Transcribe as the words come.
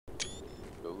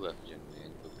left, young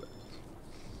man, go left.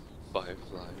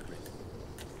 Firefly ring.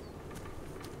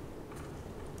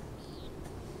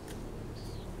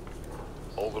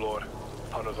 Overlord,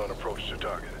 hunters on approach to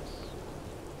target.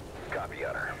 Copy,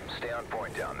 Hunter. Stay on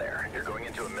point down there. You're going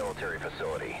into a military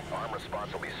facility. Arm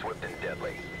response will be swift and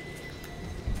deadly.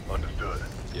 Understood.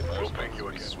 Yeah, my We'll response ping you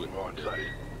will be again. swift We're on and site. deadly.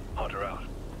 Hunter out.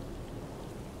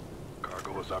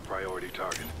 Cargo is our priority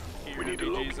target. Keep We your need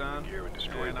to locate DGs the on, gear and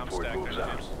destroy it and I'm before it stacked moves there,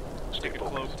 out. James. Stay Take a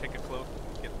cloak, focused. take a cloak.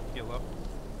 Get low.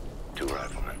 2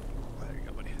 riflemen. There you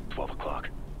go, buddy. 12 o'clock.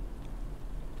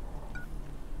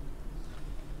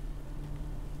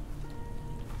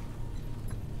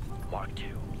 Mark 2.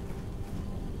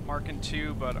 Marking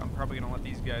 2, but I'm probably gonna let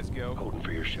these guys go. Holding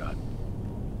for your shot.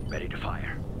 Ready to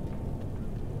fire.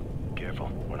 Careful,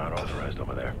 we're not authorized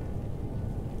over there.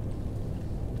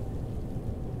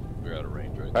 We're out of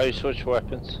range right How now. do you switch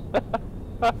weapons?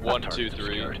 1, 2,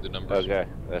 3, the numbers. Okay,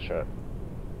 that's right.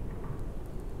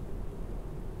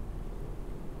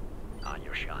 On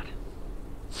your shot.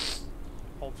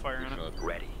 Hold fire on it.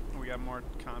 Ready. We got more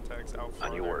contacts out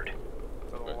On your farther word.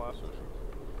 to the left.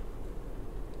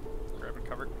 Grabbing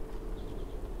cover.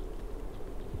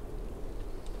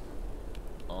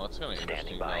 Oh, that's kind of Standing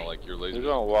interesting by. now, like your laser. They're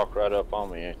gonna walk right up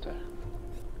on me, ain't they?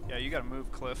 Yeah, you gotta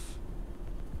move, Cliff.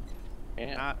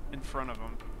 Yeah. Not in front of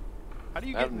them. How do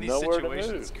you I get have in these nowhere to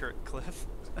situations, move. Cliff?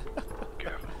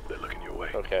 Careful, they're looking your way.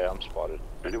 Okay, I'm spotted.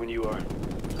 Ready when you are.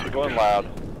 I'm going loud.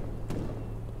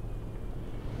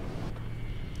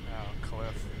 Oh,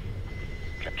 Cliff.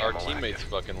 Our teammate's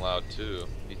fucking loud too.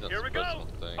 He's not Here we suppressing go.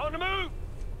 the thing. On the move!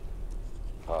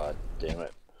 God damn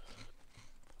it.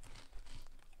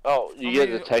 Oh, you How get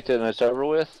many- detected and it's over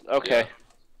with? Okay. Yeah.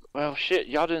 Well, shit,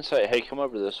 y'all didn't say, hey, come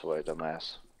over this way,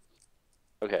 dumbass.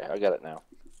 Okay, I got it now.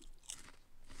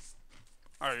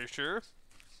 Are you sure?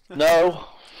 No!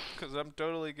 Because I'm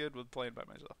totally good with playing by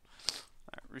myself.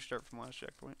 Alright, restart from last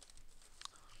checkpoint.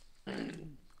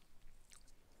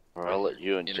 Or I'll let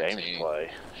you and James Entertaining.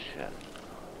 play. Shit.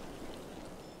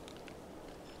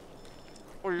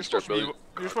 Well, you're Start supposed to be. building-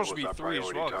 You're supposed to Cargo be is our 3 as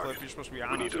priority well, target. Cliff. You're supposed to be We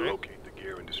on need us, to right? locate the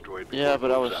gear and destroy it before Yeah, it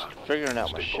but I moves was out. figuring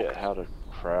out my Stay shit, focused. how to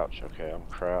crouch. Okay, I'm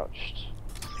crouched.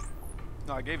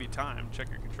 No, I gave you time. Check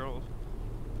your controls.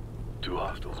 2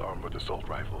 hostiles armed with assault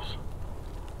rifles.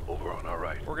 Over on our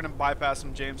right. We're gonna bypass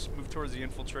them, James. Move towards the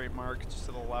infiltrate mark, just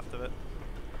to the left of it.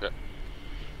 Okay.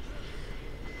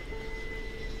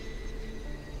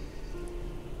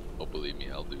 Oh, believe me,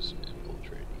 I'll do some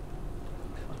infiltrating.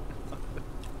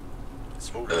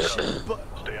 Move it.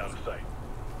 Stay out of sight.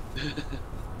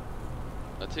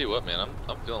 I tell you what, man,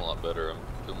 I'm feeling a lot better. I'm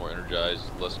feeling more energized,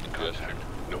 less congestion.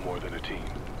 Contact. No more than a team.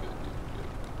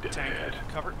 Dead Tank ahead.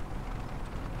 cover.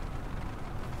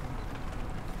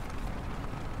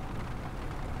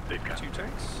 They've got 2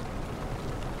 tanks.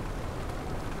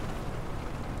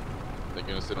 Thank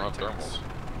goodness they don't have Tanks.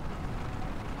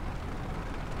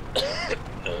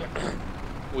 thermals.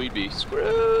 We'd be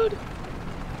screwed.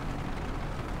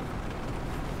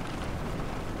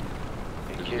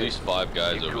 There's at least 5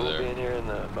 guys over there. being here in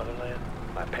the motherland?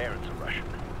 My parents are Russian.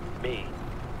 Me,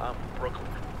 I'm from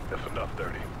Brooklyn. That's enough,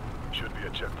 30. Should be a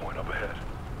checkpoint up ahead.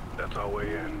 That's our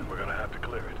way in. We're gonna have to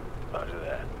clear it. Roger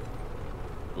that.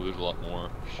 Well, there's a lot more.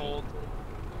 Hold.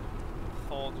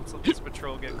 Hold. Let's let this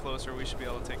patrol get closer. We should be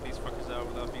able to take these fuckers out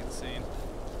without being seen.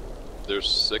 There's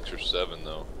 6 or 7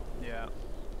 though. Yeah.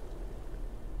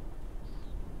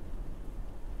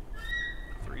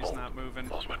 3's not moving.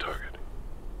 Lost my target.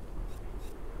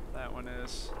 That one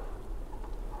is.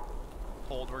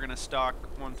 Hold. We're gonna stock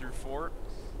 1 through 4.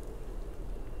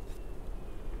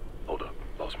 Hold up.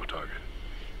 Lost my target.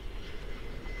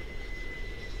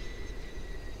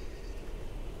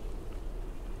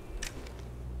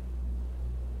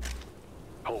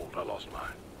 Hold. I lost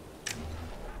mine.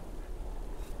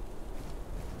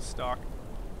 Stock.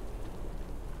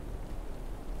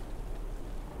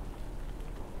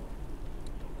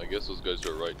 I guess those guys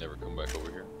to our right never come back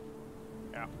over here.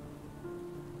 Yeah.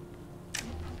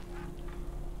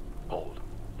 Hold.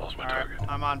 Lost my Alright. target.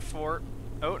 I'm on 4.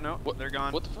 Oh, no. What? They're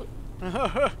gone. What the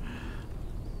fuck?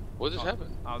 What just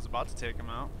happened? I was about to take them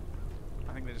out.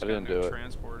 I think they just I got didn't into do a it.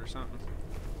 transport or something.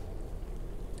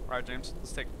 Alright, James.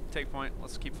 Let's take point.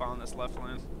 Let's keep following this left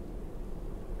lane.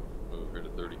 Move here to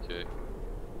 30K.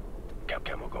 Cap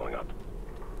camo going up.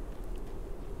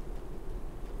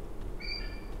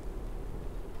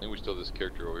 I think we still have this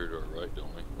character over here to our right, don't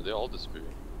we? Or they all disappeared.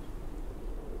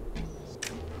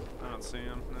 I don't see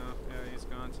him. No. Yeah, he's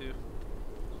gone too.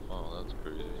 Oh, that's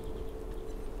crazy.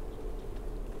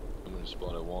 I'm gonna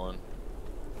spawn at 1.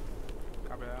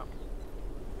 Copy out.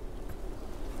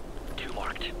 2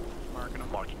 marked. Marking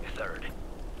him. Marking the 3rd.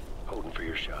 Holding for for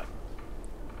your shot.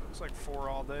 It's like 4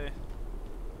 all day.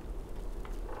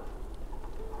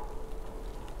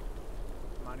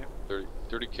 Come on, you.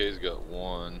 30K's got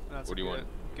 1. That's what do you want?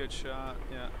 Good shot,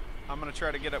 yeah. I'm gonna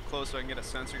try to get up close so I can get a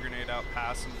sensor grenade out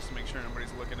past him just to make sure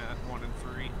nobody's looking at 1 and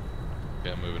 3.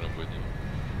 Okay, I'm moving up with you.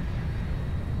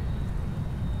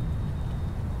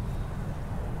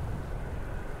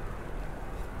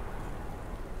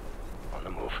 On the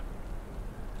move.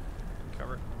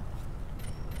 Cover.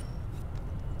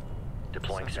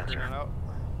 Deploying sensor. grenade out.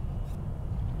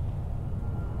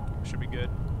 Should be good.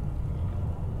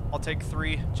 I'll take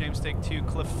 3, James take 2,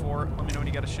 Cliff 4. Let me know when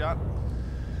you got a shot.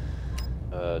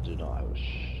 Do not have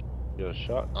a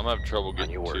shot. I'm gonna have trouble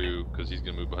getting your word. 2 because he's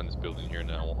gonna move behind this building here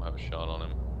now. I won't have a shot on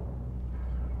him.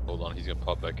 Hold on, he's gonna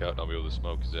pop back out and I'll be able to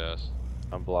smoke his ass.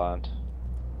 I'm blind.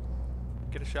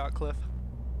 Get a shot, Cliff.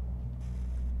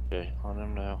 Okay, on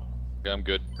him now. Okay, I'm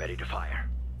good. Ready to fire.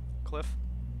 Cliff.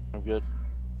 I'm good.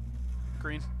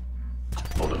 Green.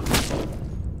 Hold up.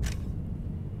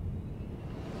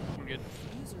 I'm good.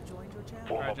 User joined your channel.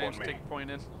 Form Alright, up James, on me. take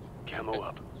point in. Camo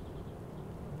up.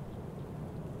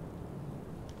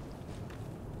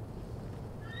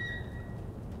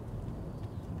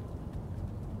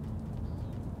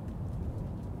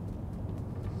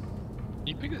 Can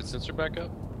you pick that sensor back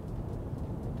up?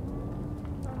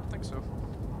 I don't think so.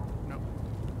 Nope.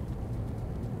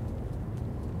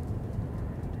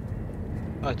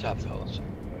 What's up, fellas?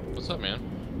 What's up, man?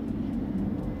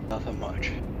 Nothing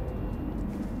much.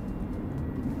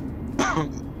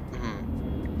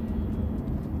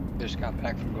 Just got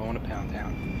back from going to Pound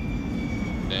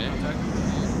Town. Damn.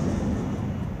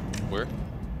 Where?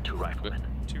 2 riflemen.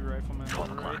 2 riflemen. 12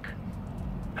 on the o'clock.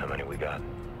 right. How many we got?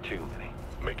 2.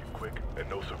 Make it quick and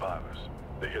no survivors.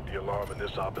 They hit the alarm and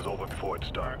this op is over before it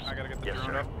starts. I gotta get the Yes, drone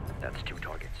sir. up. That's 2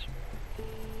 targets.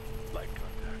 Light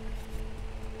contact.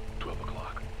 12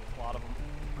 o'clock. A lot of them.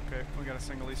 Okay, we gotta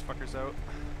single these fuckers out.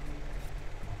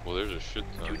 Well, there's a shit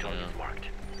ton. 2 targets Yeah. marked.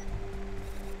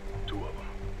 2 of them.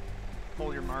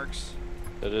 Pull your marks.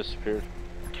 It disappeared.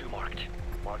 2 marked.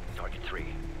 Mark target 3.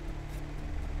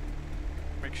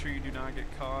 Make sure you do not get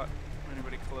caught.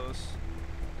 Anybody close.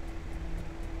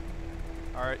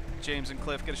 Alright, James and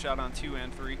Cliff, get a shot on 2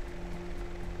 and 3.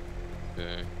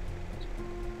 Okay.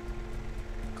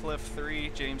 Cliff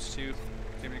 3, James 2.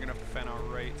 James, you're gonna have to fan out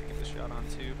right to get the shot on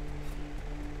 2.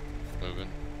 Moving.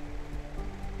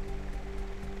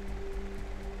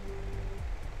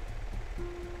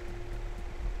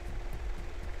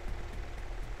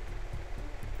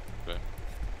 Okay.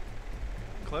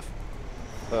 Cliff?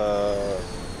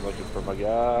 Looking for my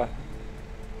guy.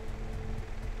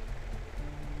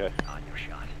 Okay. On your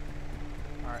shot.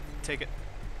 Alright, take it.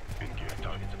 Engage.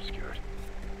 Targets obscured.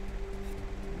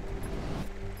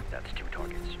 That's 2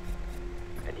 targets.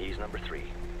 And he's number 3.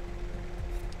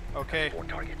 Okay, 4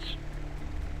 targets.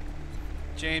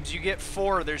 James, you get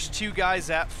 4. There's 2 guys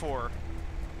at 4.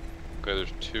 Okay,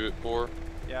 there's 2 at 4.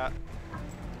 Yeah.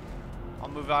 I'll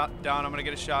move out down. I'm gonna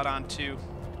get a shot on 2.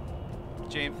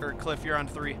 James or Cliff, you're on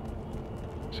 3.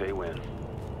 Say when.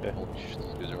 Yeah. Holy shit,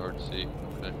 these guys are hard to see.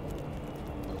 Okay.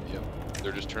 Oh, yep.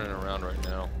 They're just turning around right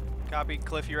now. Copy.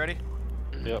 Cliff, you ready?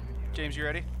 Yep. James, you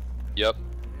ready? Yep.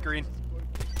 Green.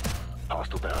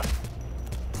 Hostile down.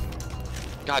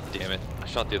 God damn it. I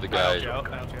shot the other guy. Out.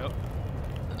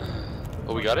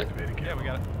 Oh, we got it? Yeah, we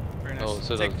got it. Very nice. Oh,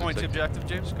 so Take that was point to detect- objective,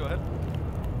 James. Go ahead.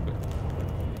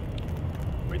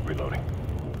 Reloading.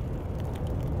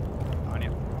 On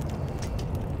you.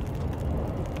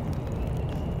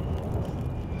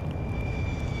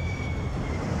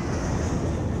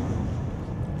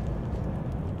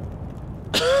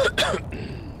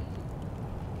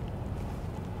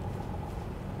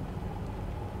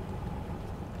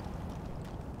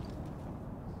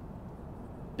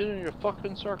 Get in your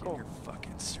fucking circle. Your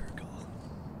fucking circle.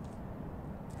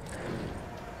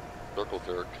 Circle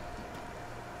jerk.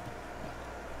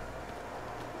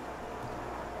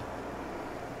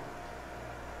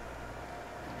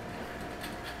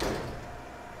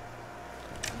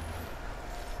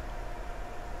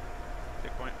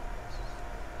 Take point.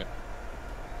 Okay.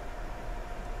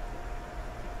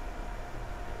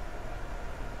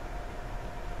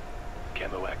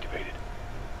 Camo activated.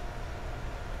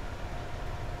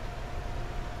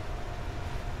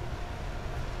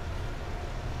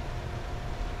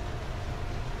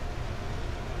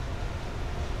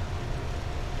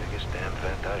 Biggest damn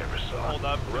vent I ever saw. Hold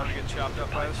up. We're gonna get chopped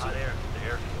up by this. Hot air from the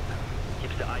airfield.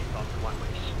 Keeps the ice off the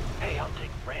one-ways. Hey, I'll take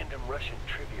random Russian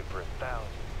trivia for 1,000.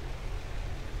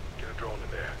 Get a drone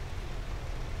in there.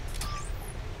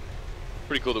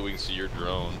 Pretty cool that we can see your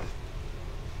drone.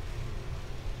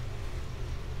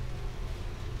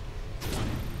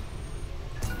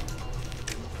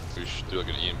 We should do like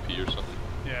an EMP or something.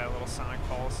 Yeah, a little sonic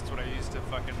pulse. That's what I used to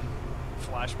fucking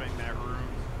flashbang that room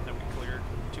that we cleared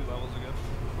 2 levels ago.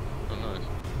 Oh, nice.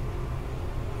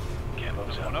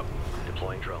 Camo's One up. up.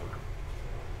 Deploying drone.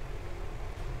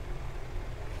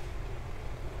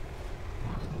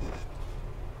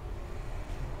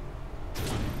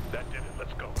 That did it.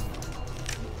 Let's go.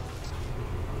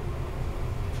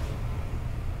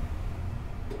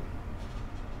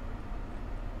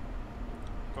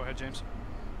 Go ahead, James.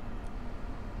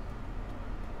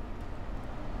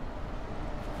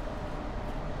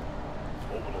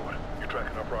 Overlord, you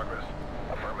tracking our progress?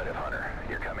 Affirmative, Hunter.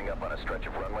 You're coming up on a stretch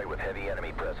of runway with heavy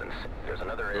enemy presence. There's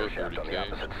another air shaft on the 30K.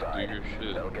 opposite Do side. your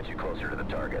shit. That'll get you closer to the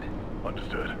target.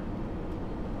 Understood.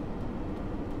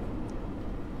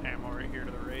 Ammo right here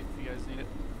to the right if you guys need it.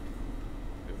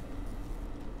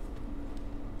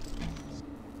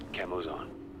 Camo's on.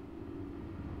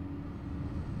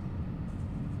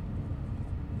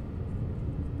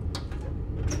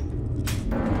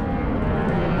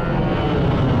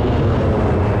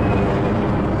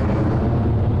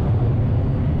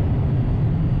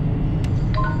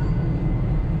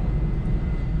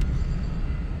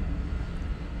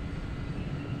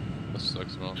 That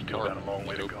sucks, man. Still got a long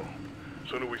way to go.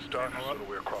 Sooner we start, sooner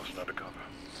we're crossing undercover.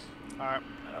 Alright,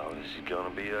 Oh, this is gonna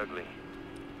be ugly.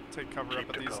 take cover Keep up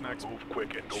at the these cover, next. move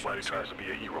quick, and nobody shots tries here. to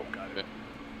be a hero. Got it? Okay.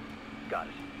 Got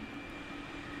it.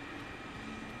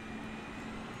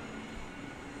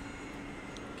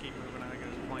 Keep moving, I think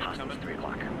there's a plane Hostiles, coming. 3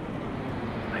 o'clock.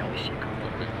 I only see a couple.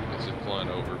 Okay, it's it flying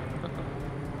over.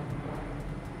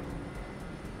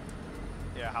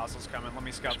 Yeah, hostiles coming. Let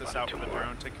me scout this Spotted out with 2 a more.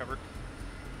 drone. Take cover.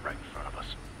 Right in front of us.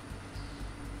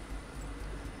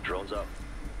 Drones up.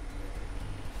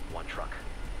 1 truck.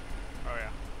 Oh yeah.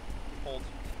 Hold.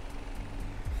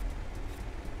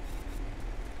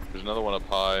 There's another one up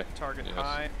high. Target Yes.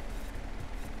 high.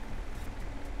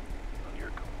 On your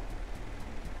go.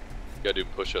 Gotta do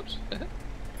push-ups.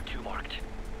 2 marked.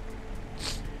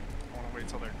 I want to wait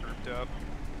till they're grouped up.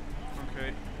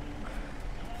 Okay.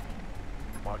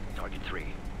 Marking target 3.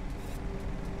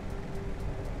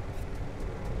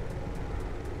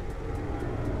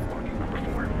 Marking number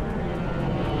 4.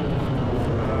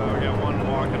 We got one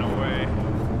walking away.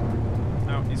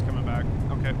 No, he's coming back.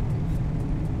 Okay.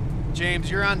 James,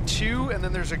 you're on 2, and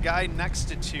then there's a guy next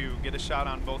to 2. Get a shot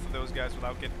on both of those guys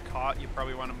without getting caught. You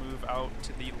probably want to move out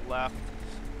to the left.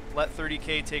 Let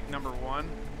 30K take number 1.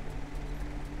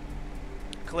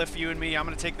 Cliff, you and me, I'm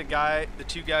going to take the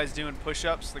 2 guys doing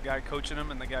push-ups, the guy coaching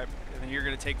them, and then you're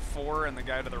going to take 4, and the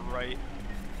guy to the right.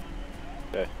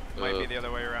 Okay. Might be the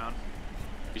other way around.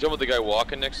 You talking about the guy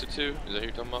walking next to 2? Is that who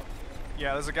you're talking about?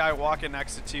 Yeah, there's a guy walking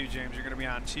next to 2, James. You're going to be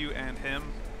on 2 and him.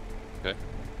 Okay.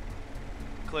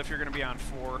 Cliff, you're going to be on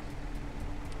 4.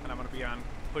 And I'm going to be on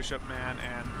push-up man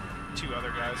and 2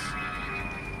 other guys.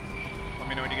 Let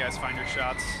me know when you guys find your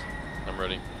shots. I'm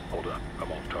ready. Hold up. I'm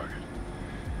on target.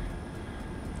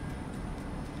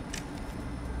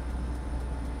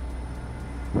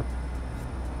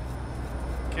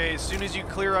 Okay, as soon as you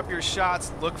clear up your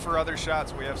shots, look for other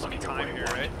shots. We have some Looking time away, here,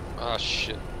 one. right? Ah,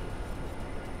 shit.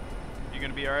 You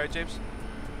going to be alright, James?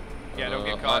 Yeah, don't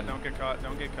get caught, don't get caught,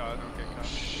 don't get caught, don't get caught.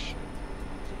 Shh.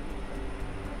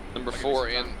 Number I'll give 4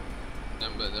 you some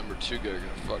and number 2 guy are gonna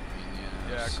fuck me in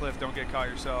the Yeah, ass. Cliff, don't get caught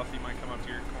yourself. You might come up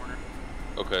to your corner.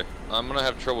 Okay, I'm gonna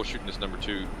have trouble shooting this number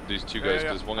 2, these 2 guys,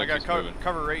 because one I guy got keeps moving.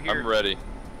 cover right here. I'm ready.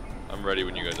 I'm ready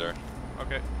when you guys are.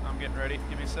 Okay, I'm getting ready.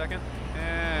 Give me a second.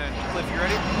 And Cliff, you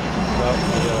ready? Well,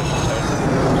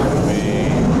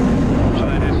 Oh,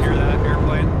 I didn't hear that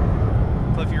airplane.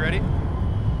 Cliff, you ready?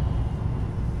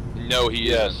 No, he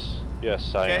yes. isn't.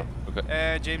 Yes, I am. Okay.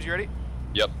 And James, you ready?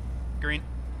 Yep. Green.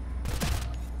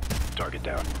 Target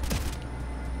down.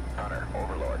 Hunter,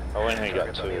 Overlord. Oh, and he got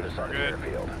Target's on the 2. other side of the Good.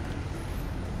 airfield.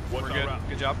 What's We're our good. route?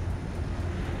 Good job.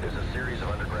 There's a series of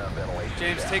underground ventilation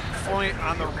James, shafts. take point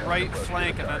on the You're right close to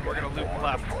flank, the and then we're target. gonna loop We'll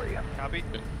left. mark it for you. Copy?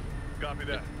 Copy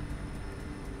that.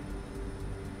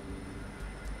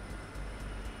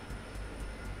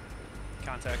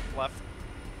 Contact left.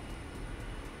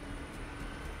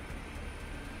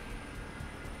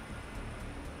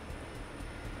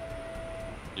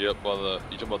 Yep, by the,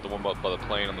 you talking about the one by the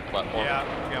plane on the platform? Yeah,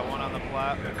 we got one on the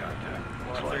plat. Got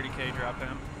contact. We'll let 30K drop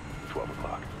him. 12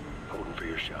 o'clock. Holding for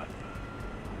your shot.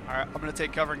 Alright, I'm gonna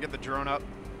take cover and get the drone up.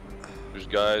 There's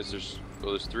guys, there's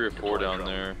 3 or 4 Deploy down drone.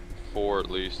 there. 4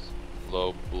 at least.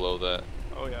 Below that.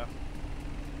 Oh yeah.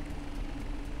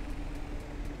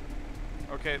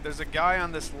 Okay, there's a guy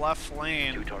on this left 2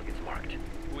 lane targets marked.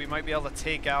 we might be able to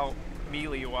take out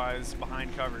melee-wise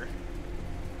behind cover.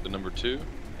 The number 2?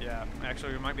 Yeah,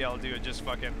 actually we might be able to do it just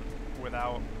fucking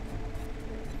without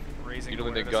raising You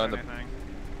don't think awareness the guy or on the anything.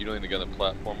 you don't think the guy on the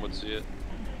platform would see it?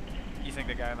 You think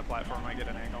the guy on the platform might get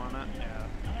an angle on that?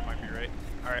 Yeah, you might be right.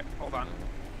 Alright, hold on.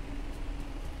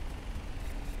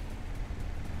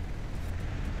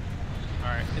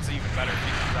 Alright, it's even better if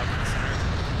he comes up in the center.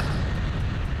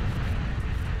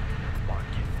 Mark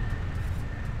it.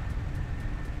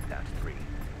 That's 3.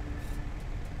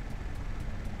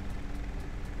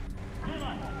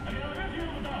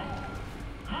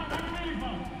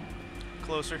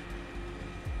 Closer.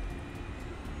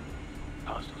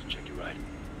 Hostiles, check your right.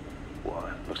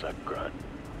 1. Looks like a grunt.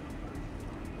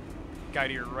 Guy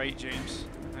to your right, James.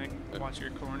 I think. Watch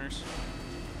your corners.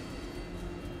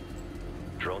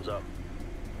 Drones up.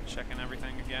 Checking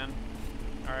everything again.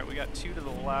 Alright, we got 2 to the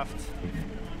left.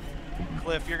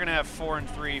 Cliff, you're gonna have 4 and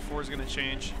 3. 4 is gonna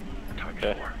change. Target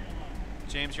Okay. 4.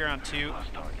 James, you're on 2.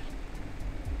 Lost target.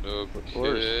 Okay.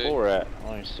 Where's 4 at? I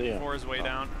don't even see him. 4 is way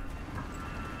down.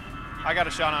 I got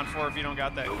a shot on 4 if you don't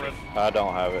got that, Cliff. I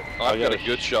don't have it. I've got a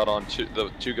good shot on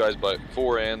the 2 guys by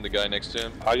 4 and the guy next to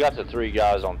him. I got the 3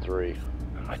 guys on 3.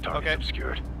 My target's Okay.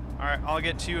 obscured. Alright, I'll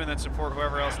get 2 and then support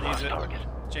whoever else needs Lost it. target.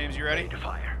 James, you ready? Ready to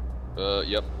fire.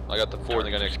 Yep. I got the 4 and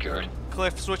the guy next to him.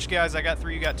 Cliff, switch guys. I got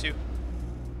 3, you got 2.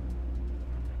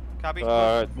 Copy?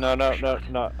 No,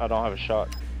 I don't have a shot.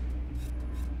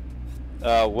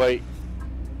 Wait.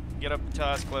 Get up to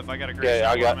us, Cliff. I got a great Yeah,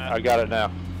 shot. I got it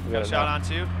now. I Got a it shot now. on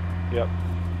 2? Yep.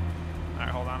 Alright,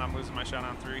 hold on. I'm losing my shot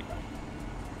on 3.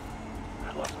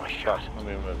 I lost my shot. Let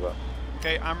me move up.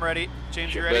 Okay, I'm ready.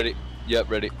 James, you Ready? ready? Yep,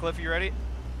 ready. Cliff, you ready?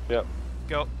 Yep.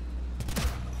 Go.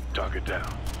 Target down.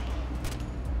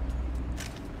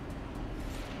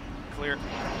 Clear.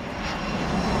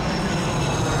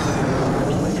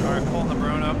 Alright, pulling the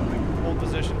Brone up. Hold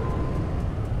position.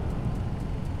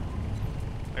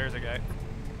 There's a guy.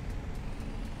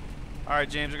 Alright,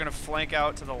 James, we're going to flank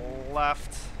out to the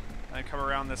left and come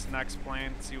around this next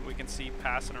plane. See what we can see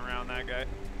passing around that guy.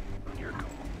 Your goal.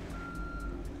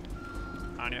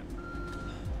 On you.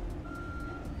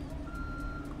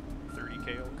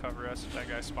 30k will cover us if that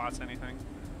guy spots anything.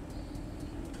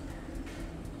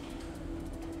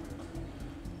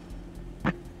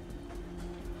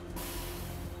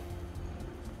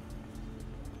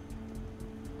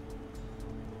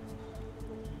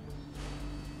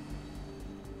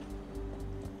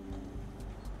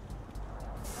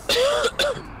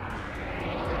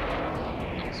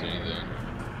 Don't see anything.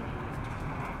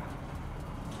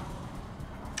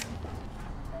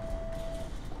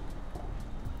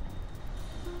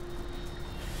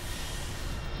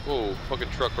 Whoa, fucking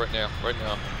truck right now, right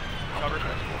now. Cover.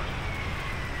 Ahead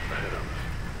of us.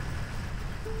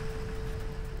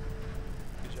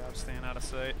 Good job staying out of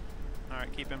sight.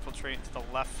 Alright, keep infiltrating to the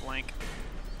left flank.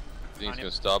 Think On he's you.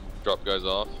 gonna stop, drop guys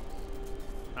off?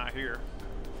 Not here.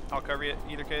 I'll cover you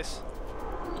either case.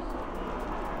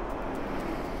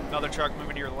 Another truck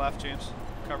moving to your left, James.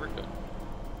 Cover. Okay.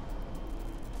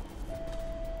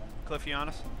 Cliff, you on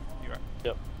us? You are.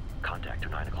 Yep. Contact to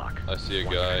 9 o'clock. I see a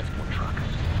One guy. transport truck.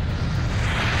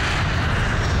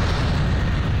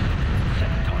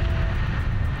 Second target.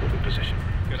 Moving position.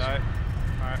 Good eye.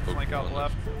 Alright, Focus flank out on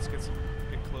left. Let's get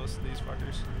close to these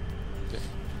fuckers. Okay.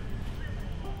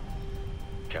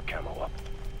 Kept camo up.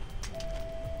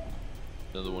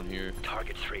 Another one here.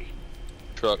 Target 3.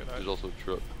 Truck. Good eye. There's also a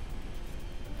truck.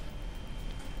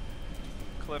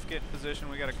 Cliff, get in position.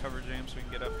 We gotta cover James so we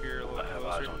can get up here a little I have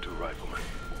eyes closer. on 2 riflemen.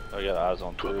 I got eyes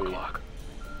on 12 3. o'clock.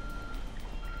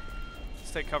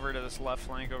 Let's take cover to this left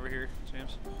flank over here,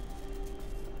 James.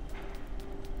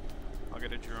 I'll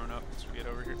get a drone up once we get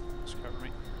over here. Just cover me.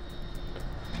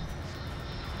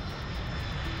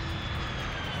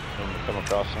 Come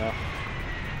across now.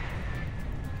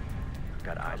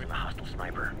 Got eyes on the hostile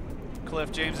sniper.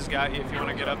 Cliff, James has got you if you want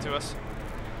to get up to us.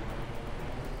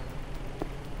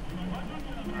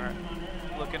 Alright,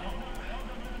 looking.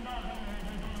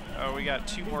 Oh, we got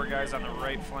 2 more guys on the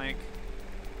right flank.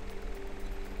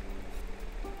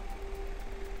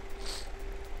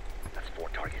 That's 4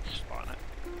 targets. Spawn it.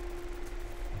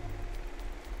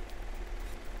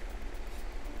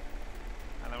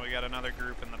 And then we got another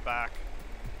group in the back.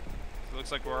 So it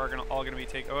looks like we're all gonna be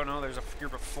taking. Oh no, there's a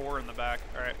group of 4 in the back.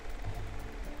 All right,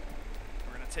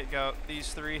 we're gonna take out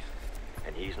these 3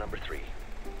 And he's number 3.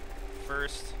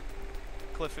 first.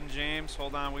 Cliff and James,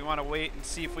 hold on. We want to wait and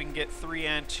see if we can get 3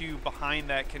 and 2 behind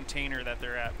that container that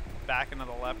they're at, back into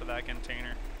the left of that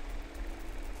container.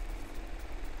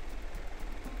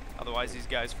 Otherwise, these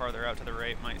guys farther out to the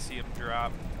right might see them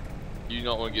drop. You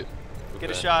don't want to get. Get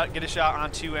a okay. shot. Get a shot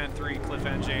on 2 and 3. Cliff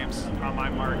and James on my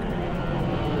mark.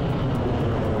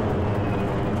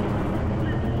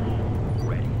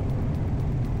 Ready.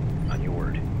 On your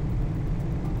word.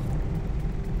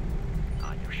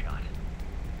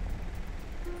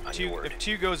 On your word. If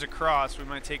 2 goes across, we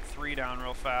might take 3 down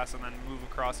real fast and then move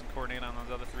across and coordinate on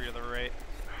those other 3 to the right.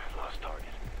 Lost target.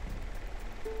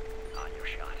 On your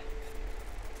shot.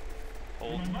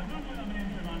 Hold.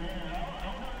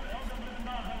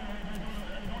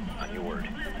 On your word.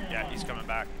 Yeah, he's coming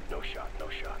back. No shot, no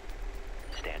shot.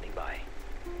 Standing by.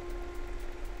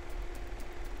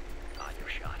 On your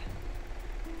shot.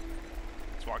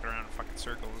 He's walking around in fucking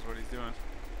circles is what he's doing.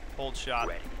 Hold shot.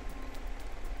 Ready.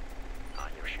 On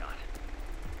your shot.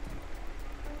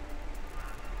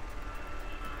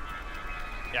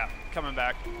 Yeah, coming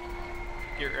back.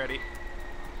 Get ready.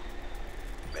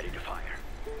 Ready to fire.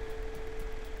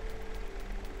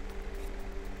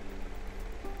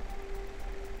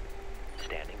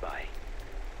 Standing by.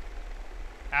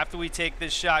 After we take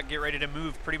this shot, get ready to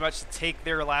move pretty much to take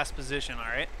their last position,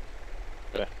 alright?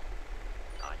 Okay.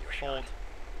 On your Hold. shot.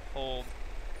 Hold.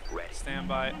 Ready. Stand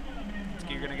by.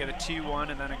 You're going to get a 2-1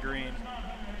 and then a green.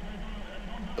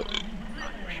 On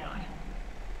your shot.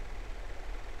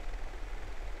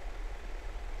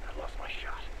 I lost my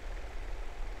shot.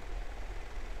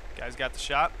 Guys got the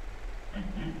shot?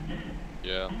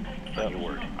 Yeah. On your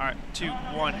word. Alright,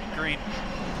 2-1, green.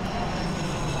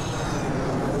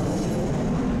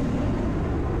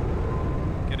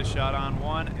 Get a shot on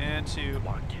 1 and 2.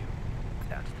 1, 2.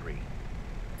 That's 3.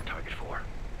 Target 4.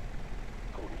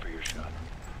 Holding for your shot.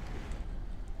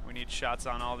 We need shots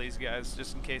on all these guys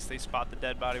just in case they spot the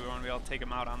dead body. We want to be able to take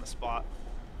them out on the spot.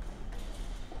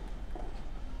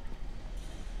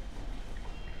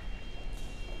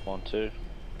 One, 2.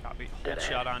 Copy. Hold Dead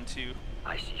shot ahead. on 2.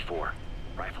 I see 4.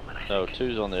 Rifleman, I think. No,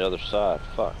 2's on the other side.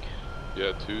 Fuck.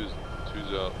 Yeah, two's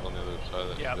out on the other side of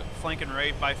that Yeah, shit. flanking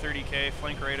right by 30K.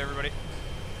 Flank right, everybody.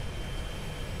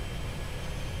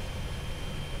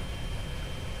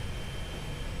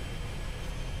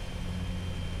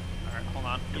 Alright, hold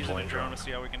on. Using a Deploying drone drone. to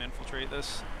see how we can infiltrate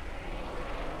this.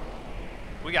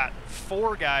 We got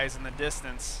 4 guys in the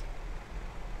distance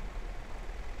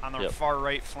on the Yep. far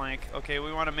right flank. Okay,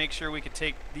 we want to make sure we can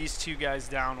take these 2 guys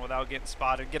down without getting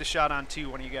spotted. Get a shot on 2,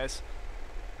 one of you guys.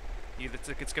 It's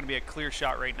going to be a clear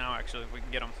shot right now, actually, if we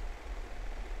can get them.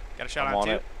 Got a shot I'm on on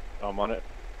 2? it. I'm on it.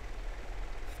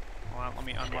 Hold on, let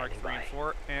me unmark Standing 3 and by.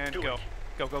 4, and Do go. it.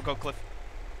 Go, go, go, Cliff.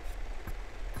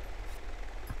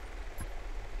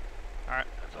 Alright,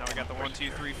 now we got the 1, 2,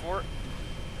 3, 4.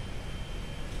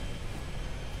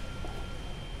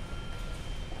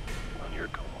 On your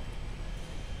call.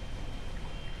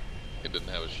 It didn't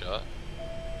have a shot.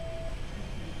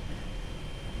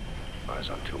 Eyes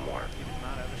on 2 more. He did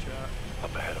not have a shot.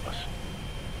 Up ahead of us.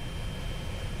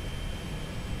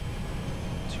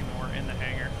 2 more in the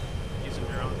hangar. Using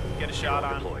drone. Get a shot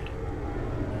Drone on. deployed.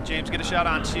 James, get a shot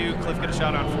on 2. Cliff, get a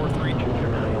shot on 4-3.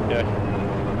 Okay.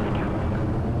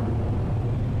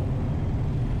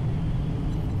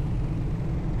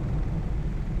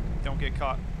 Don't get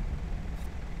caught.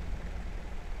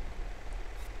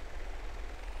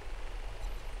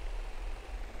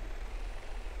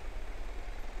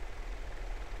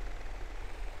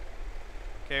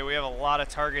 Okay, we have a lot of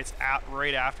targets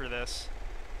right after this.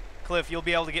 Cliff, you'll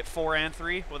be able to get 4 and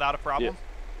 3 without a problem?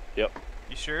 Yep.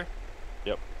 You sure?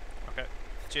 Yep. Okay.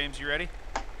 James, you ready?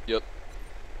 Yep.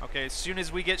 Okay, as soon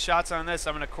as we get shots on this,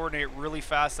 I'm going to coordinate really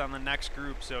fast on the next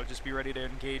group, so just be ready to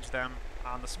engage them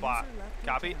on the spot.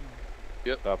 Copy?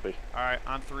 Copy. Alright,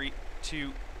 on 3,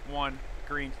 2, 1,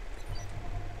 green.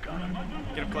 Got him.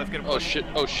 Get him, Cliff, get him. Oh shit,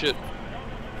 oh shit.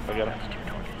 I got him. That's 2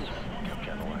 targets. Kept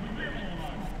you on the line.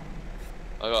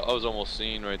 I was almost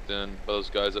seen right then by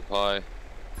those guys at Pi.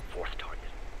 4th target.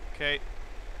 Okay.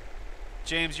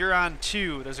 James, you're on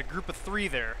 2. There's a group of 3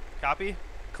 there. Copy?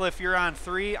 Cliff, you're on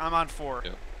 3. I'm on 4.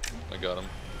 Yep. I got him.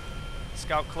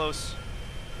 Scout close.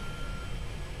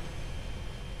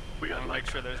 We I got want to make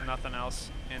light sure there's nothing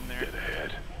else in there. dead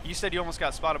ahead. You said you almost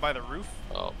got spotted by the roof?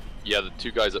 Oh, yeah, the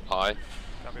 2 guys at Pi.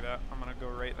 Copy that. I'm going to go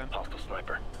right then. Hostile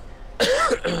sniper. 2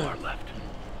 are left.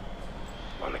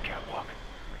 On the catwalk.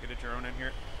 Get a drone in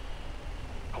here.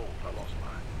 Hold, I lost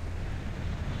mine.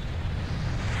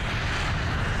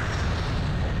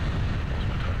 Lost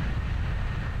my target.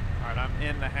 Alright, I'm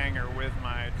in the hangar with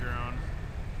my drone.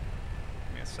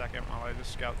 Give me a second while I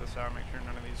just scout this out, make sure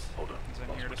none of these Hold up, is in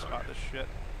lost here my to spot target. this shit.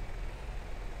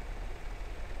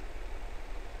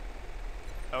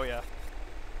 Oh yeah.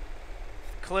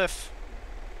 Cliff,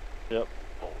 Yep.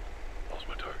 Hold. Lost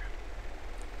my target.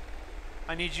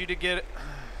 I need you to get...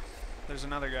 There's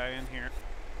another guy in here.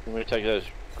 Can we take this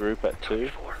group at 2?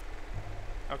 Target 4.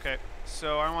 Okay,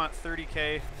 so I want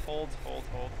 30k. Hold, hold,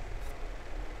 hold.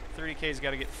 30k's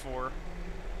got to get 4.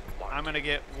 I'm going to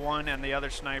get 1 and the other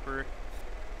sniper.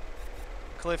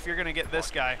 Cliff, you're going to get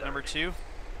this guy, number 2.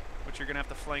 which you're gonna have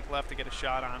to flank left to get a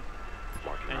shot on.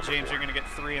 Marking And number James, 4. you're gonna get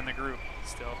 3 in the group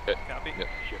still. Okay. Copy? Yep.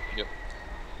 Yep.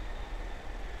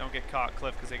 Don't get caught,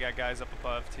 Cliff, because they got guys up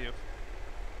above too.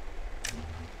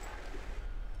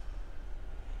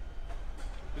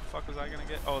 Who the fuck was I gonna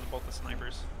get? Oh, both the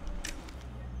snipers.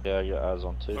 Yeah, I got eyes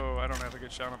on 2. Oh, I don't have a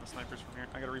good shot on the snipers from here.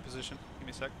 I gotta reposition. Give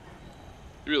me a sec.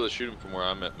 You really shoot him from where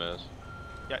I'm at, Mez.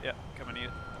 Yeah, coming to you.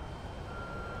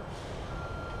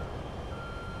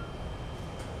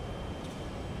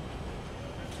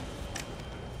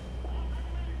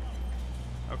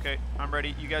 Okay, I'm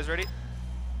ready. You guys ready?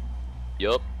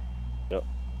 Yup. Yep.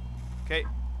 Okay,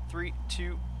 3,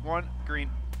 2, 1, green.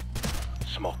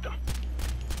 Smoked them.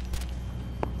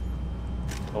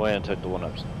 I went and took the one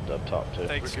up top too.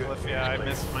 Thanks, We're good. Cliff. Yeah, I Clear.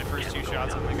 missed my first 2 Yeah,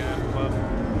 shots on down. the guy up above.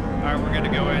 Alright, we're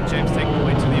gonna go in. James, take the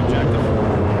way to the objective.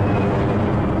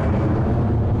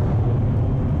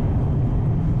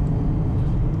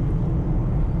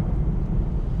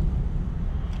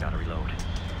 Gotta reload.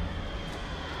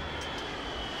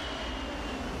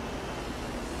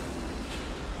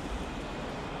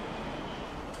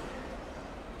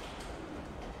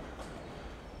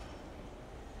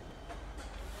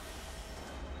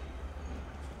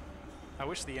 I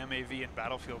wish the MAV in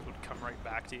Battlefield would come right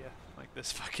back to you, like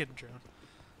this fucking drone.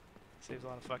 Saves a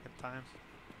lot of fucking time.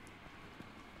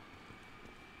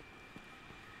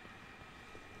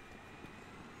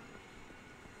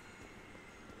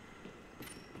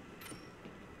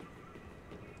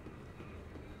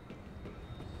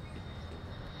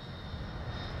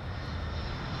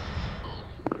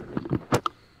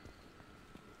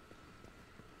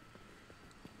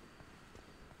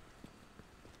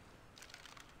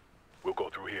 We'll go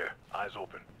through here. Eyes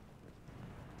open.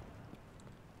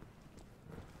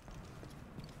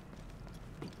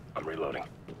 I'm reloading.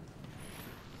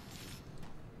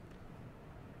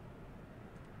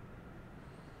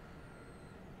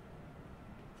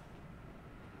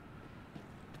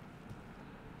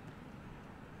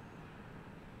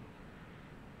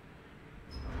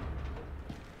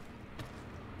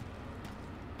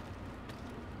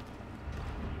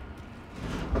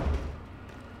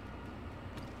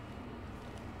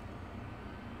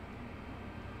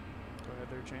 Go ahead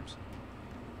there, James.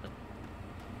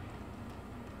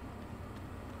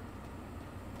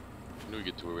 When do we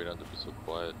get to where we don't have to be so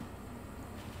quiet?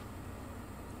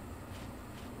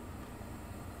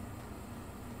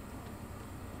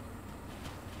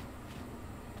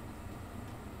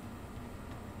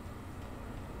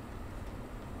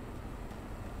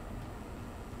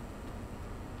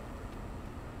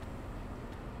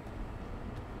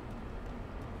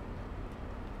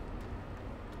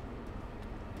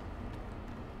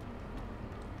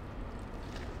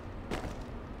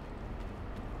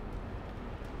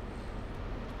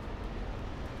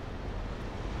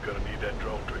 Gonna need that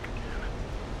drone trick again.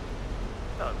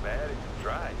 Not bad if you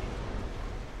try.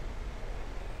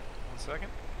 1 second.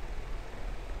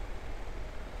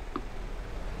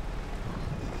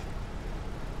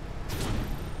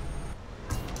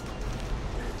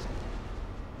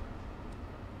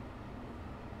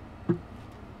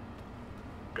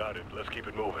 Got it. Let's keep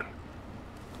it moving.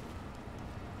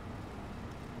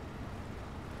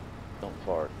 Don't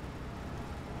fart.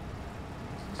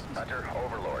 Hunter,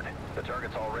 Overlord. The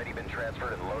target's already been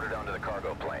transferred and loaded onto the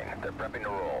cargo plane. They're prepping to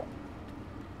roll.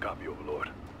 Copy, Overlord.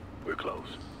 We're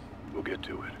close. We'll get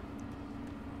to it.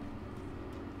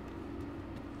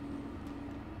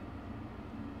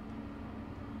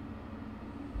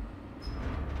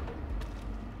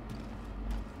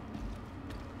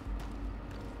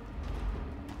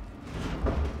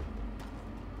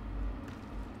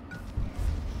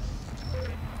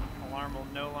 Alarm will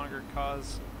no longer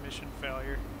cause mission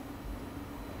failure.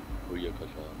 Oh yeah,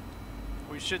 Kashan.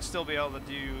 We should still be able to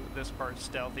do this part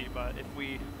stealthy, but if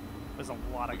we... There's a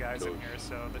lot of guys in here,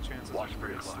 so the chances Watch are 3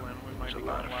 pretty o'clock. slim. We might There's be a going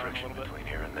lot of wild in a friction little bit. between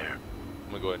here and there.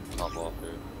 I'm gonna go ahead and top off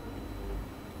there.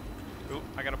 Ooh,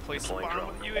 I gotta place a Deploying bomb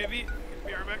drone. with UAV.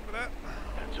 Be right back for that.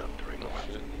 Heads up, 3 Oh left.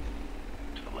 shit.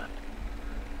 To the left.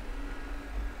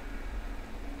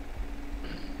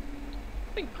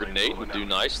 I think grenade would do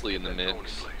nicely in the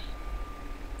mix.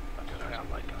 I've got eyes on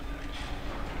light contact.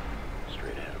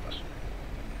 Straight ahead of us.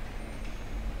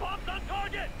 Bombs on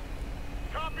target!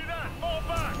 Copy that! Fall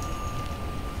back!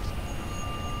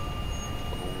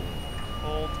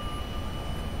 Hold.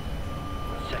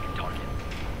 Second target.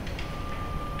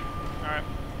 Alright.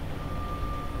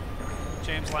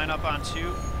 James, line up on 2.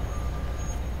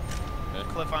 Okay.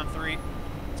 Cliff on 3.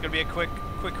 It's gonna be a quick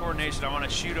coordination. I want to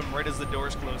shoot him right as the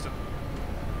door's closing.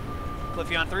 Cliff,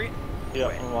 you on 3? Yeah,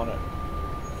 I'm on it.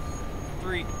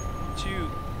 3, 2,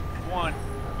 1,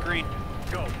 green.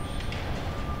 Go!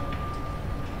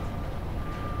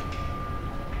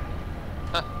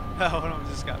 One of them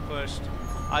just got pushed.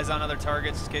 Eyes on other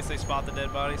targets in case they spot the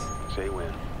dead bodies. Say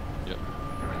when. Yep.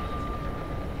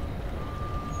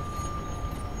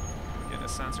 Getting a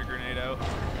sensor grenade out.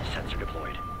 Sensor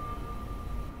deployed.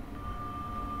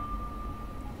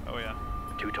 Oh yeah.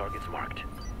 2 targets marked.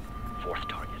 4th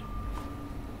target.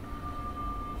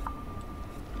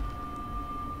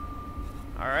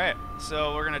 Alright,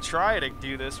 so we're gonna try to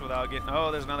do this without getting...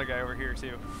 Oh, there's another guy over here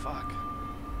too. Fuck.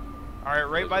 Alright,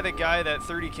 right by the guy that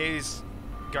 30K's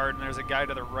guarding, there's a guy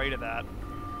to the right of that.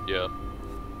 Yeah.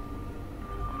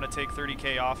 I'm gonna take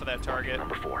 30K off of that target.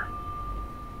 Number 4.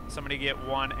 Somebody get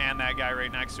 1 and that guy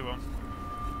right next to him.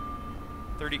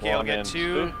 30K will One get and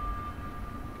 2.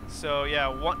 So yeah,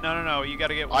 1. No. You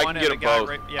gotta get I 1 can and get the them guy both.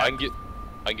 right. Yeah. I can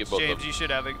get both James, of them. you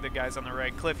should have the guys on the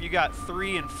right. Cliff, you got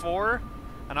 3 and 4,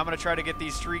 and I'm gonna try to get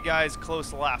these 3 guys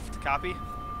close left. Copy?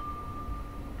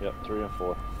 Yep, 3 and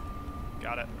 4.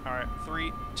 Got it. All right.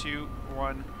 3, 2,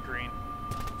 1, green.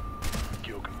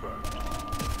 Kill confirmed.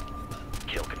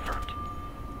 Kill confirmed.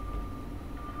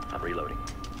 I'm reloading.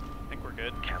 I think we're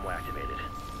good. Camo activated.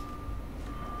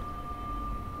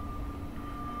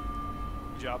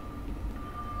 Good job.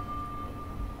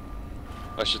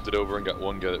 I shifted over and got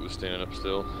one guy that was standing up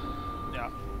still. Yeah.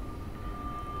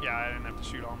 Yeah, I didn't have to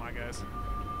shoot all my guys.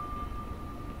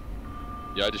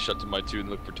 Yeah, I just shot to my 2 and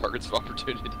looked for targets of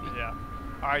opportunity. Yeah.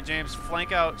 All right, James,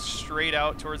 flank out straight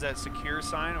out towards that secure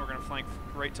sign. We're gonna flank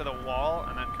right to the wall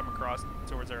and then come across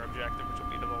towards our objective, which will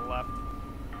be to the left.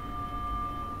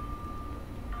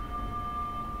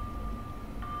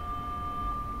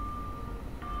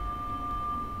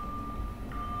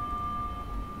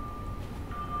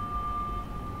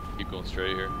 Keep going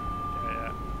straight here.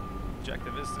 Yeah.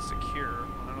 Objective is to secure.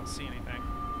 I don't see anything.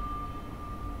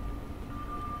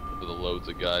 For the loads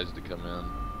of guys to come in.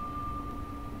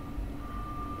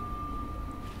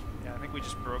 Yeah, I think we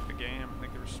just broke the game. I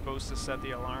think they were supposed to set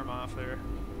the alarm off there.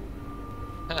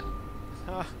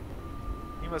 Huh.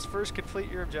 You must first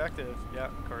complete your objective. Yeah,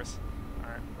 of course.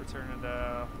 Alright, returning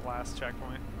to last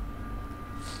checkpoint.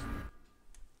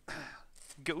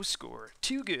 Go score.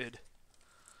 Too good.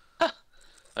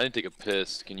 I didn't take a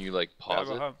piss. Can you like pause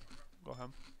yeah, it? home. Go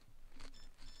home.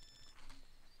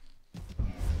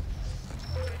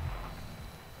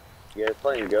 You guys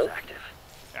playing Go? Active.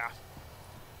 Yeah.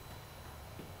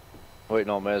 Waiting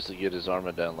on Maz to get his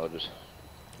armor downloaded.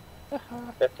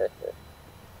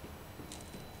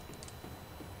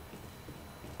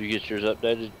 You get yours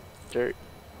updated, Terry?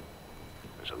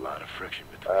 There's a lot of friction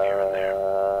between here and there.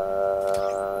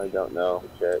 I don't know.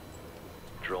 Check.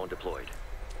 Drone deployed.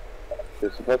 We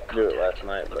were supposed to do it last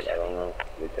night, but I don't know.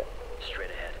 Let me check.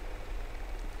 Straight ahead.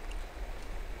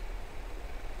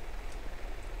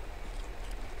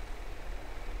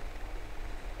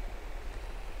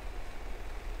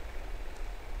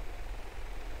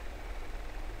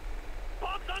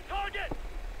 Bombs on target!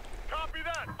 Copy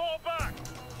that! Fall back!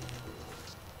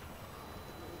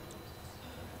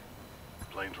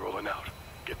 Plane's rolling out.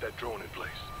 Get that drone in place.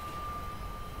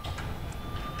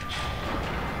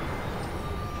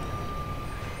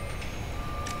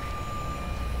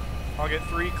 I'll get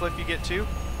 3. Cliff, you get 2.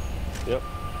 Yep.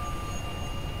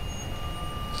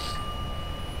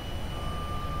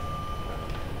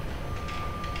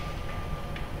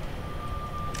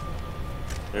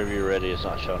 Whenever you're ready, it's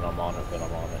not showing I'm on it, but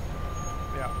I'm on it.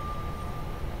 Yeah.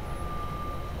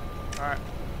 Alright.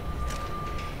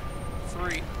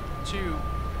 3, 2,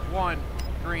 1,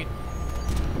 green.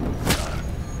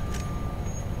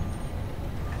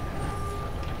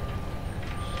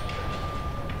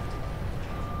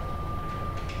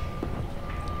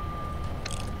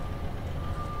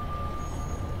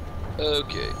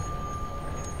 Okay,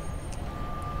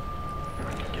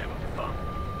 Get him.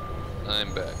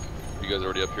 I'm back. You guys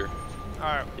already up here?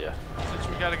 Alright, Yeah. since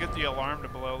we gotta get the alarm to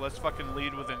blow, let's fucking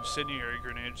lead with incendiary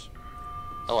grenades.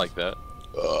 I like that.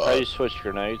 How do you switch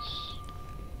grenades?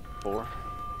 4?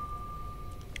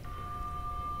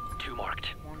 2 marked.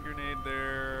 1 grenade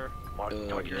there. Marked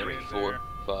target 3. Grenade 4, there.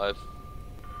 5.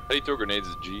 How do you throw grenades?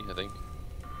 Is G, I think.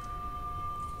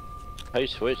 How do you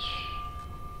switch?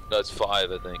 No, it's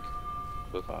 5, I think.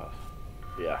 5.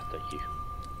 Yeah, thank you.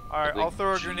 Alright, think I'll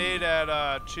throw a G. grenade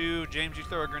at 2. James, you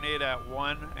throw a grenade at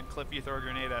 1. And Cliff, you throw a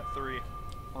grenade at 3. And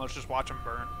let's just watch them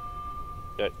burn.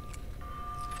 Okay.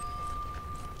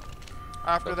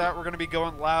 After Okay. that, we're going to be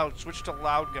going loud. Switch to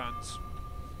loud guns.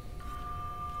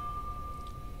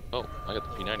 Oh, I got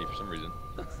the P90 for some reason.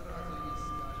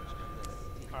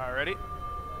 Alright, ready?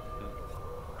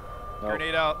 Nope.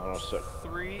 Grenade out. Hold on a sec.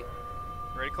 3.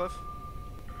 Ready, Cliff?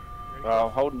 Ready,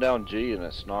 I'm holding down G and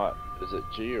it's not. Is it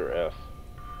G or F?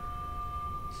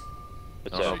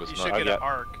 It's No, a, no, You it's should not. get an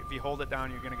arc. If you hold it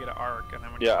down, you're gonna get an arc, and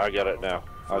then when Yeah, you I got it now.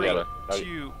 I got it. 3,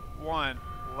 2, 1,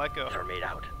 let go. Thermite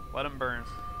out. Let them burn.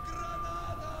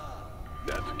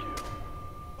 That's a kill.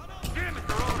 Damn it,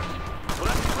 they're on us. Well,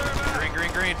 that's clear, man. Green,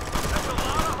 green, green. That's a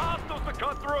lot of hostiles to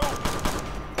cut through.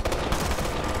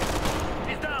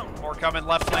 He's down. More coming,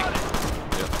 left flank.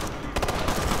 Yep.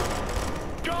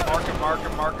 Got Mark him, mark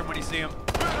him, mark him when you see him.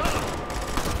 All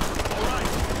right.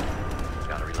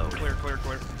 Gotta reload. Clear, clear,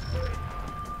 clear.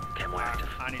 Camo active.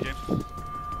 On you, James.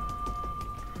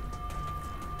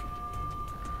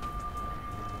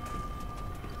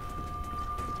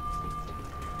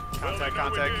 Contact,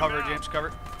 contact, cover, James,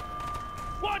 cover.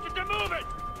 Watch it, they're moving.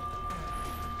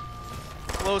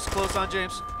 Close, close on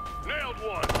James. Nailed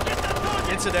one. Get that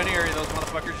target. Incendiary, those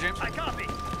motherfuckers, James. I copy.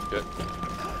 Good.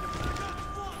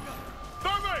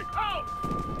 Thermite out.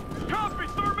 Copy.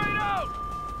 Thermite out.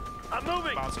 I'm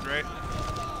moving. Bouncing right.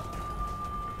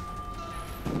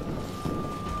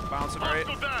 Bouncing right.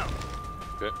 Hostile down.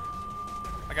 Okay.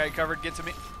 I got you covered, get to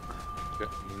me.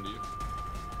 Okay. Moving to you.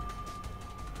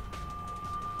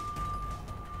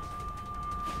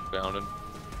 Found him.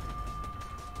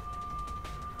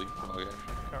 Leak fog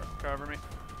action. Cover me.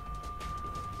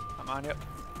 I'm on you.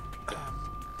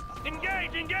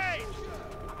 Engage. Engage.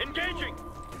 Engaging.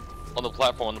 On the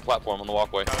platform, on the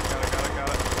walkway. Got it, got it, got it, got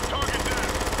it. Target down.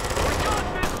 We got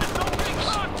this. Just don't get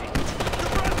cocky.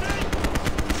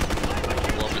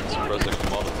 Well, I'm getting suppressed like a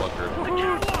motherfucker.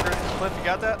 Cliff, you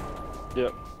got that?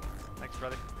 Yep. Thanks,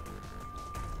 brother.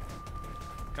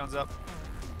 Guns up.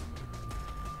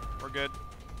 We're good.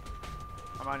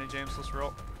 I'm on you, James. Let's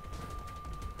roll.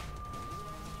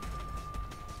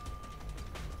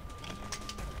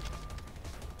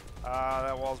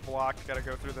 That wall's blocked. Gotta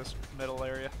go through this middle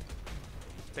area.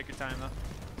 Take your time, though.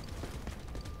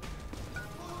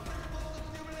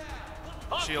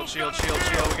 Shield, shield, shield,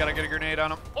 shield. We gotta get a grenade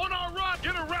on him. On our right.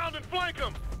 Get around and flank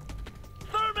them.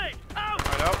 Thermite out.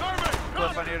 Right out. Thermite.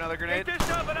 Cliff, I need another grenade. Take this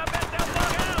up and I bet they'll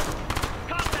bug out.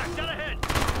 Contact. Got ahead.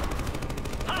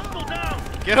 Hostile down.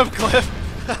 Get him, Cliff.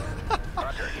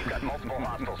 Roger, you've got multiple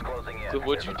hostiles closing in. So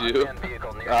what'd you There's an do? unmanned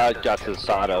vehicle near I you. got to the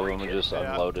side of him and just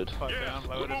Yeah. unloaded. Fucking Yes,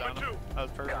 unloaded we're on moving him. too. That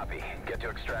was perfect. Copy. Get to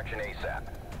extraction ASAP.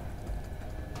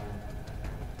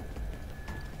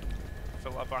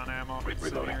 Fill up on ammo. Reloading.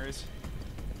 Incendiaries.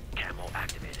 Camo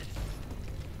activated.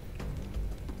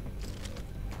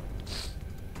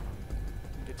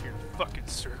 Get to your fucking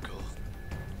circle.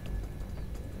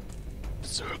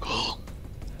 Circle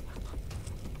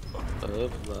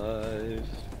of life.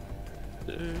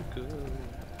 Circle.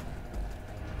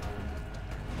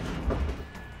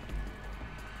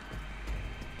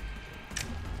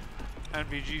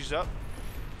 NVG's up.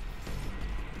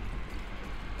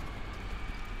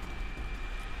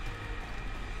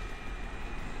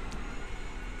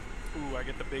 Ooh, I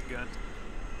get the big gun.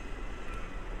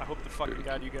 I hope the fucking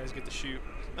god you guys get to shoot.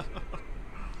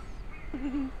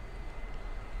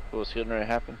 What's getting ready to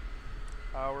happen?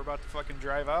 We're about to fucking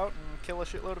drive out and kill a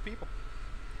shitload of people.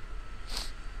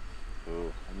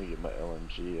 Ooh, let me get my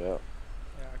LMG out.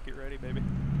 Yeah, get ready, baby.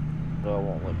 No, it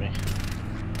won't let me.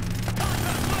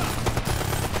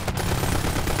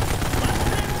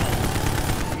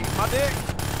 Eat my dick.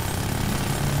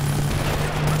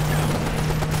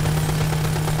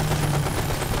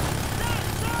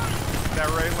 Get that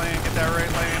right lane, get that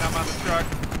right lane. I'm on the truck.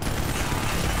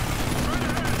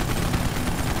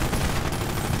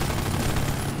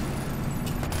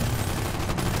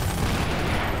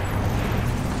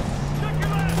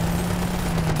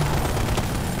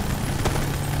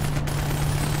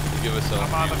 Give us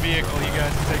I'm on the vehicle. You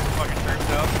guys take the fucking turns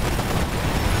out.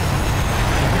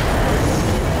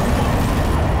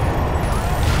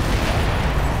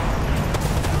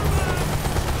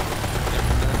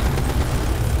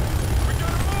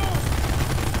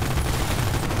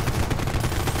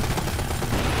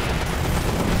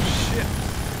 Shit.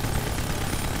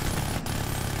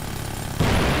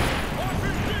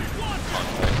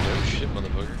 Oh shit,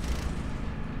 motherfucker.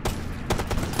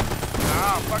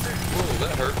 Ah, fucker. Whoa,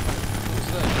 that hurt. What was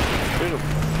that?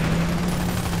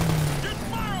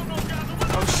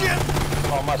 Oh shit.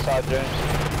 On my side, James.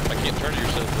 I can't turn to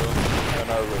yourself, bro. I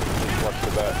know, but just watch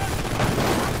the back.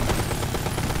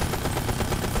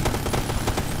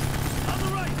 On the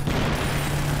right.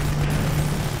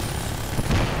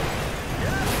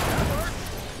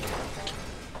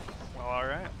 Well,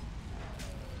 alright.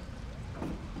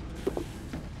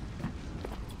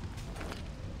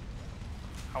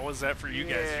 How was that for you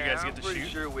guys? Did you guys get to pretty shoot?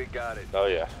 sure we got it. Oh,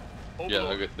 yeah.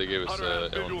 Yeah, they gave us Hunter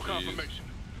has visual LMGs. confirmation.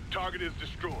 Target is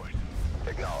destroyed.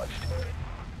 Acknowledged.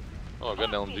 Oh, I got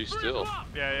an LMG still.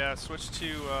 Yeah, yeah. Switch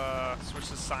to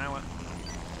silent.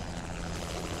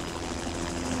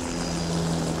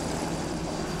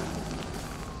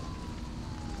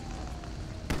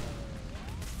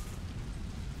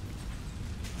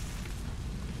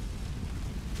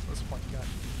 got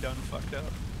done fucked up.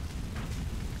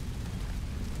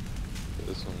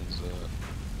 This one's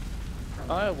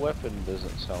My weapon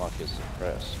doesn't sound like it's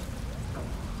suppressed.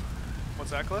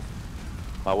 What's that, Cliff?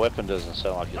 My weapon doesn't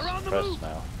sound like it's suppressed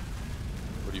now.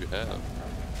 what do you have?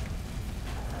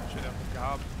 Should have a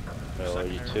gob.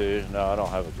 L82. No, I don't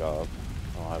have a gob.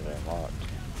 I don't have it unlocked.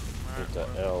 With the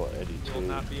Will L82.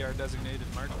 not be our designated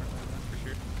marksman, that's for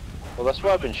sure. Well, that's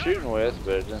what I've been shooting with,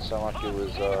 but it didn't sound like it was.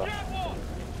 Is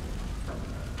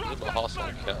it a hostile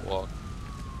on catwalk?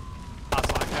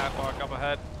 Hostile catwalk up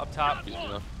ahead, up top. He's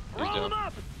down. He's down.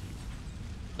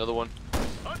 Another one.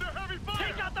 Under heavy fire!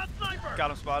 Take out that sniper!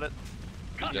 Got him spotted.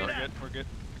 He's down. We're good. We're good.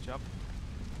 Good job.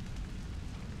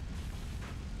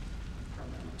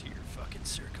 To your fucking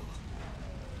circle.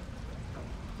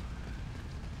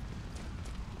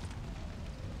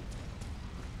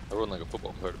 I run like a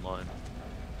football player to mine.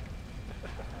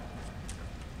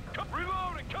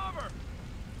 Reload and cover!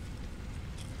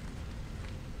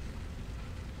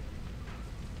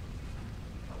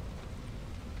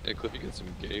 Hey Cliff, you get some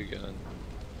gay gun.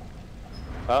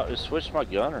 It switched my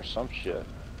gun or some shit.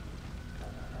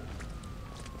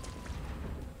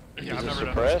 Yeah, Is I've it never done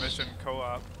suppressed? this mission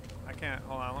co-op. I can't.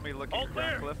 Hold on. Let me look at All your gun,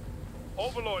 clear. Cliff.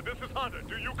 Overlord, this is Hunter.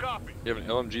 Do you copy? You have an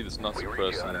LMG that's not We read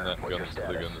suppressed, you, and then Hunter. that What's gun your is the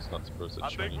status? gun that's not suppressed. I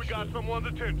That's think shiny we got shit. someone's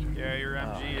attention. Yeah, your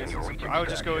MG is. you reach I would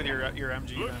just go with extraction? your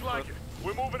MG. Looks then, like Cliff. it.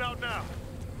 We're moving out now.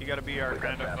 You got to be our We've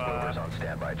got kind fast movers of on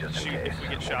standby just in shoot case. if we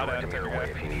get We'll shot direct at. them your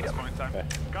way if you need At this them. point in time. Okay.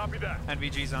 Copy that.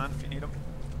 NVG's on if you need them.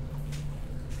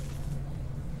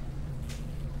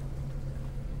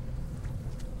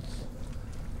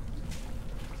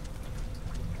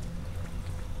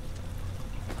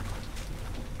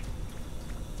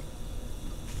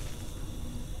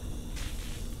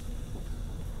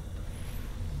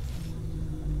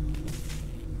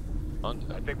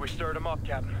 I think we stirred them up,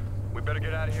 Captain. We better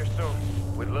get out of here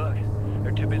soon. With luck,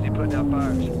 they're too busy putting out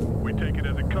fires. We take it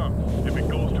as it comes. If it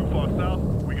goes too far south,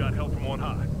 we got help from on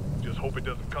high. Just hope it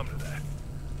doesn't come to that.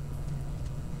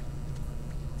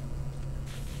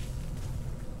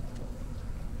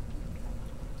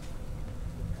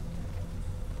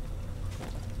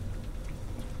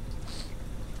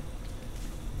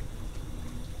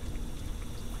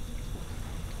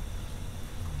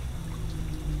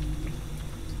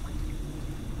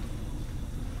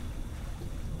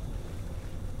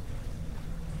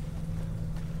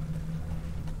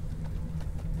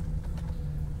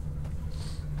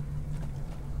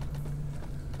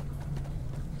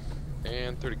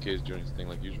 And 30K is doing his thing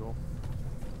like usual.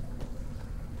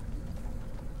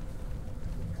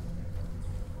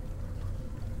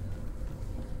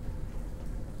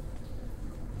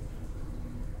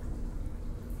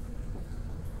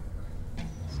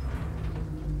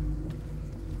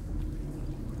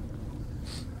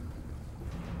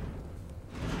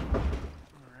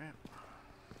 Alright.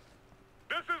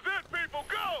 This is it, people.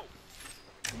 Go!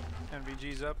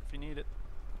 NVG's up if you need it.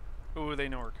 Ooh, they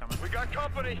know we're coming. We got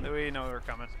company. We know we're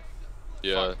coming.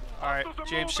 Yeah. Alright, Hostiles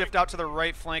are James, moving. shift out to the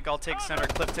right flank. I'll take center.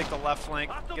 Cliff, take the left flank.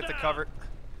 Hostile Get the down. cover.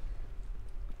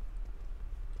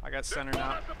 I got center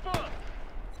now.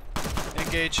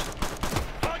 Engage.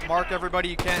 Mark everybody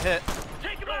you can't hit.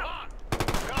 Take him out.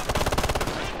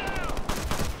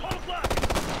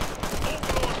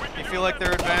 You feel like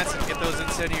they're advancing, get those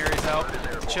incendiaries out.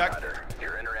 Check.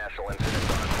 Your international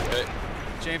incident's on. Okay.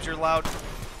 James, you're loud.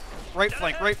 Right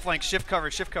flank, shift cover,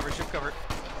 shift cover, shift cover.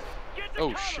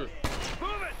 Oh shit.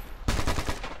 Move it.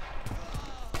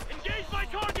 Engage my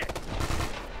target.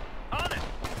 On it.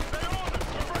 Stay on it.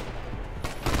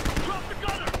 Drop the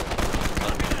gunner.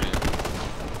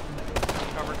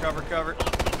 Cover, cover, cover.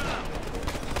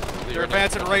 They're You're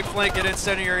advancing right flank, get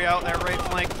incendiary out there, right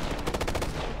flank.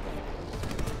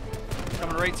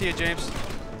 Coming right to you, James.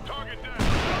 Target down.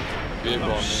 Vehicle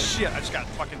Oh on me. shit, I just got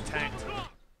fucking tanked.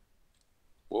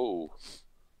 Whoa.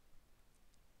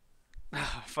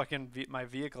 My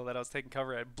vehicle that I was taking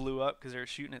cover at blew up because they were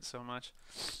shooting it so much.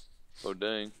 Oh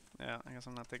dang. Yeah, I guess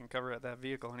I'm not taking cover at that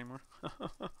vehicle anymore.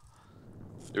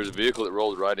 There's a vehicle that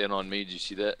rolled right in on me. Did you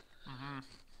see that?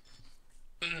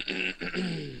 This is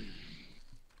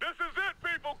it,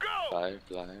 people. Go. Fly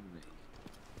me.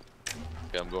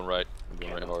 Okay, I'm going right. I'm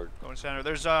going right hard. Going center.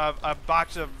 There's a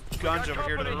box of guns over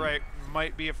here to the right.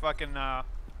 Might be a fucking Thermate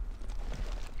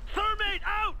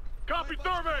out. Copy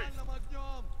thermate.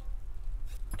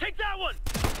 Take that one.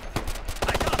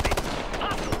 I copy.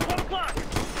 Hostile, 1 o'clock.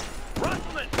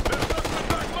 Rustling.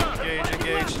 engage,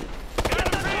 engage. Get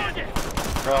the target.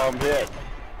 Oh, I'm hit.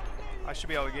 I should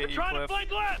be able to get you, Trying to Cliff.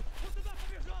 flank left.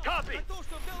 Copy.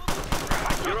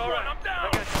 You're all right. I'm down.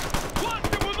 Watch,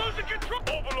 we're losing control.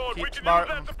 Overlord, Keep we can smart.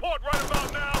 use that support right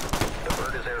about now.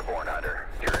 Bird is airborne, Hunter.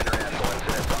 Your international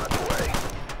incident's on its way.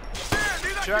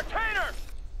 Check.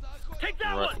 Take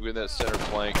that Right, one! we're in that center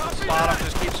flank. Spot him.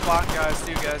 Just keep spotting guys,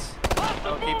 too, guys.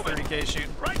 Don't keep 30K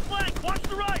shooting. Right flank, watch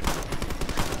the right!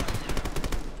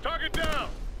 Target down!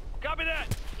 Copy that!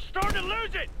 Starting to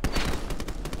lose it!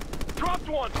 Dropped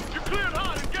one! You're cleared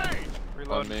hot, engage!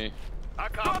 Reload. On me. I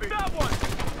copy. Dropped that one!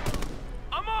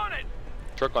 I'm on it!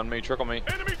 Truck on me, truck on me.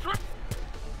 Enemy truck!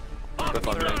 Truck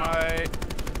on me. Thermite.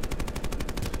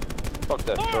 Fuck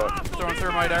that truck. Throwing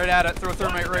thermite right at it. Throw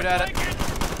thermite right at it.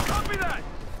 Copy that!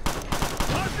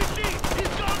 RPG! He's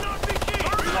got an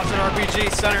RPG! Lost an RPG.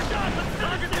 Center.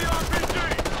 Target the RPG!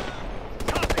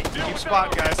 Copy! Keep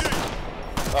spotting, guys.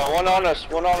 One on us,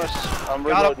 one on us. I'm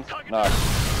Got reloading. Nice.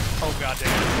 Oh, goddamn.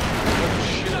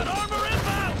 That armor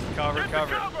inbound! Cover, Get the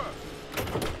cover.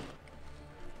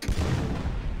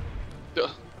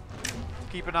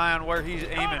 Keep an eye on where he's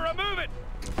aiming. Cover, I'm moving!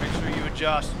 Make sure you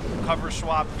adjust. Cover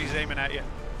swap if he's aiming at you.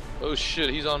 Oh shit,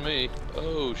 he's on me.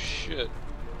 Oh shit.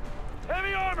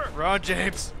 Heavy armor! Run,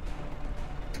 James.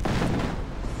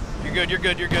 You're good, you're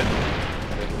good, you're good.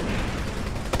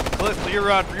 Cliff, you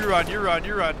run, you run, you run,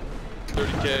 you run.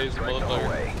 30K's,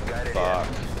 motherfucker. Fuck.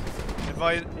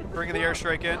 Invite, bringing the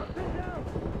airstrike in.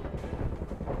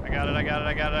 I got it, I got it,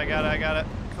 I got it, I got it, I got it.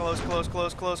 Close, close,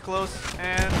 close, close, close.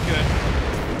 And good.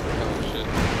 Oh shit.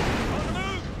 On the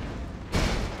move!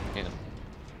 Damn.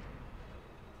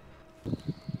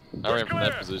 I ran from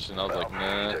that position, I was like,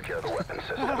 nah. Took care of the weapon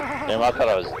system. Damn, I thought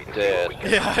I was dead.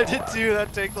 Yeah, I did too.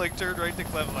 That tank like turned right to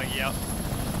Cliff. I'm like, yep.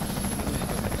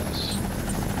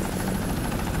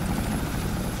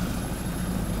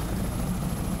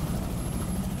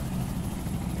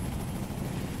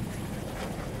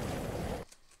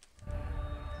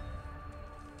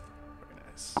 Very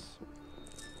nice.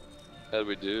 How'd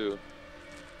we do?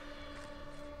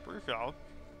 Pretty solid.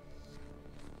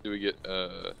 Do we get,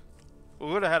 We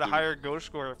would have had a higher ghost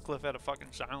score if Cliff had a fucking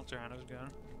silencer on his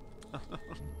gun.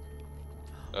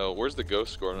 oh, where's the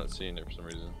ghost score? I'm not seeing it for some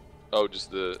reason. Oh, just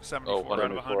the, 74 oh,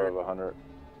 out of 100. 4 of 100.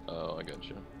 Oh, I got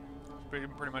you.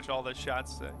 Pretty much all the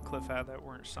shots that Cliff had that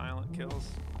weren't silent kills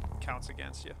counts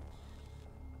against you.